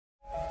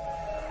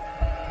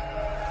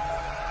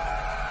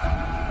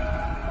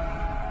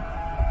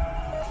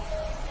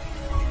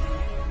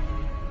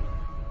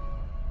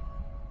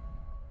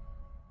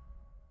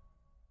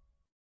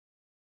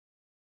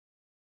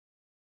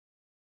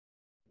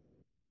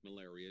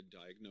Malaria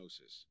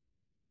Diagnosis.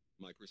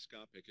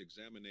 Microscopic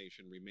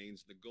examination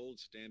remains the gold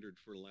standard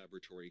for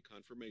laboratory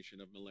confirmation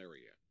of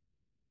malaria.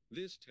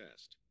 This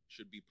test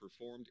should be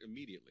performed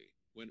immediately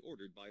when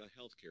ordered by a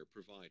healthcare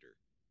provider.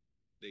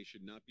 They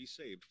should not be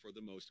saved for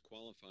the most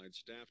qualified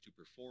staff to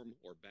perform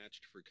or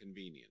batched for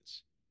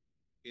convenience.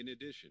 In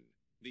addition,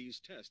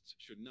 these tests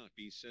should not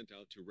be sent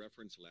out to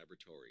reference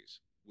laboratories,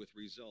 with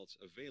results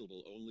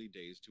available only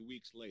days to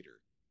weeks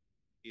later.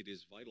 It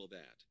is vital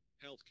that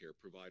healthcare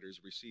providers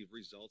receive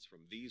results from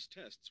these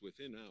tests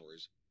within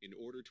hours in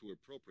order to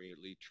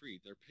appropriately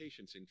treat their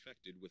patients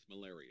infected with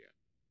malaria.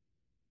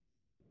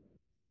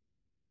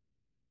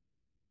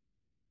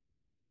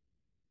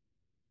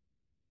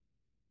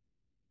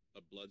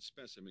 A blood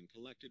specimen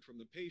collected from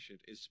the patient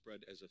is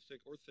spread as a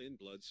thick or thin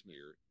blood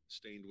smear,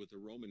 stained with a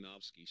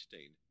Romanovsky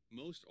stain,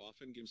 most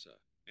often Giemsa,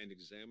 and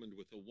examined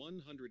with a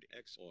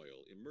 100x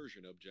oil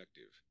immersion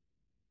objective.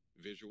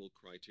 Visual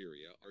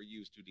criteria are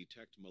used to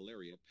detect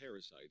malaria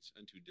parasites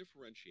and to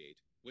differentiate,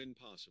 when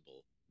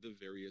possible, the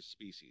various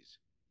species.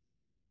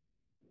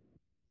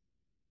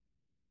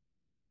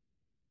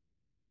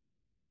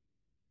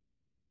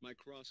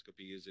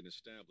 Microscopy is an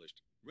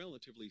established,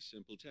 relatively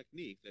simple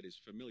technique that is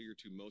familiar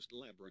to most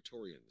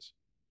laboratorians.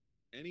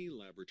 Any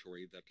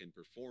laboratory that can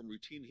perform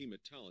routine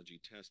hematology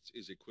tests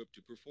is equipped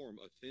to perform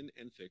a thin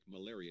and thick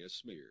malaria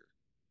smear.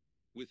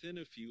 Within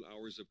a few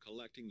hours of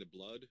collecting the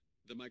blood,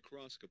 the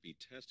microscopy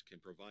test can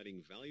provide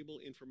valuable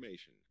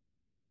information.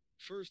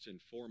 First and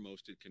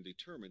foremost, it can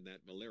determine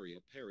that malaria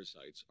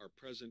parasites are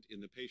present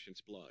in the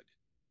patient's blood.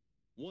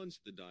 Once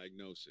the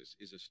diagnosis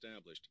is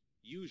established,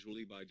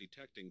 usually by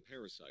detecting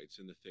parasites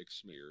in the thick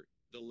smear,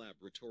 the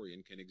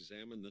laboratorian can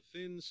examine the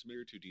thin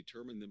smear to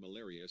determine the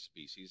malaria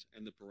species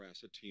and the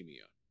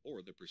parasitemia,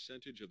 or the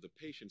percentage of the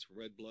patient's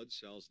red blood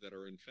cells that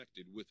are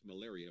infected with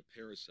malaria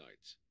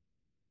parasites.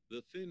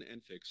 The thin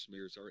and thick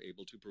smears are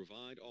able to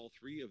provide all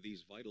three of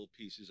these vital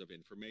pieces of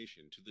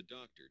information to the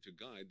doctor to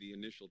guide the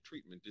initial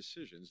treatment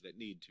decisions that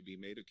need to be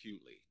made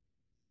acutely.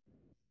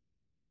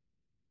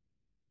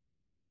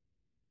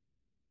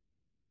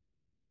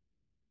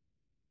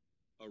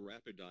 A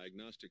rapid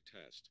diagnostic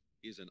test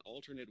is an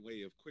alternate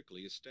way of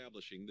quickly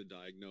establishing the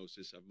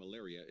diagnosis of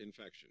malaria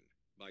infection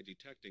by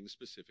detecting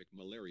specific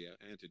malaria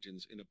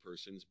antigens in a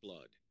person's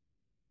blood.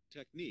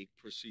 Technique: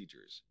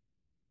 procedures.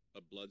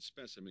 A blood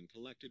specimen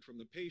collected from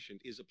the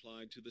patient is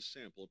applied to the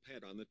sample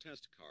pad on the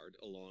test card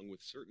along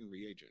with certain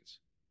reagents.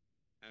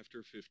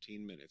 After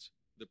 15 minutes,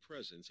 the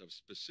presence of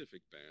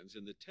specific bands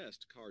in the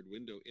test card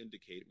window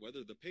indicate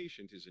whether the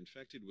patient is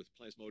infected with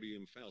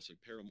Plasmodium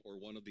falciparum or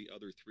one of the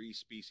other three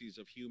species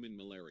of human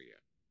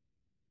malaria.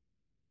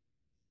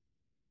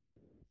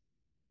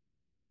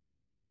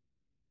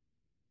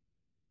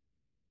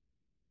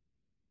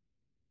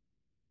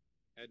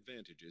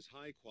 Advantages: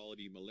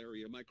 high-quality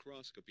malaria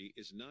microscopy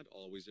is not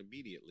always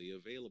immediately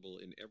available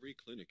in every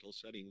clinical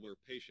setting where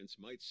patients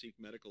might seek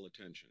medical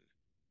attention.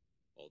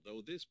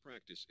 Although this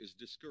practice is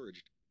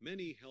discouraged,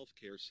 many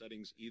healthcare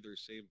settings either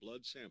save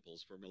blood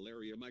samples for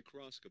malaria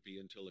microscopy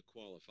until a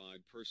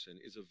qualified person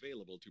is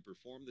available to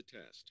perform the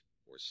test,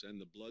 or send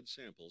the blood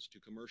samples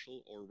to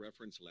commercial or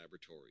reference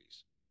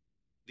laboratories.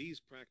 These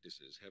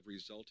practices have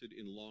resulted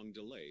in long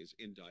delays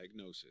in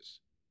diagnosis.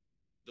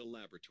 The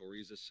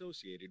laboratories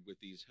associated with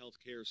these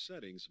healthcare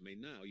settings may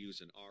now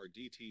use an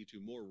RDT to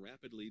more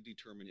rapidly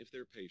determine if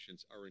their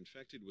patients are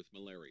infected with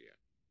malaria.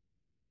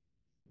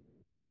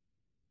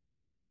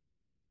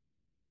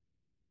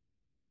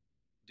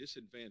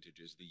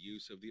 Disadvantages: the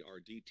use of the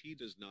RDT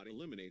does not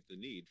eliminate the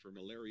need for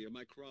malaria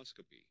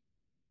microscopy.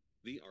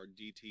 The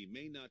RDT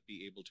may not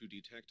be able to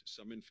detect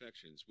some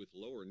infections with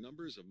lower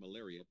numbers of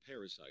malaria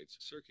parasites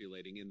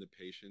circulating in the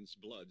patient's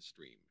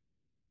bloodstream.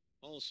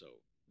 Also,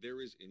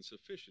 there is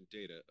insufficient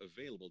data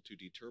available to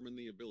determine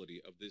the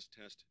ability of this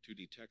test to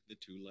detect the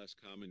two less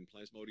common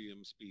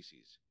Plasmodium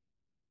species.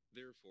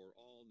 Therefore,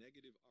 all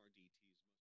negative RDTs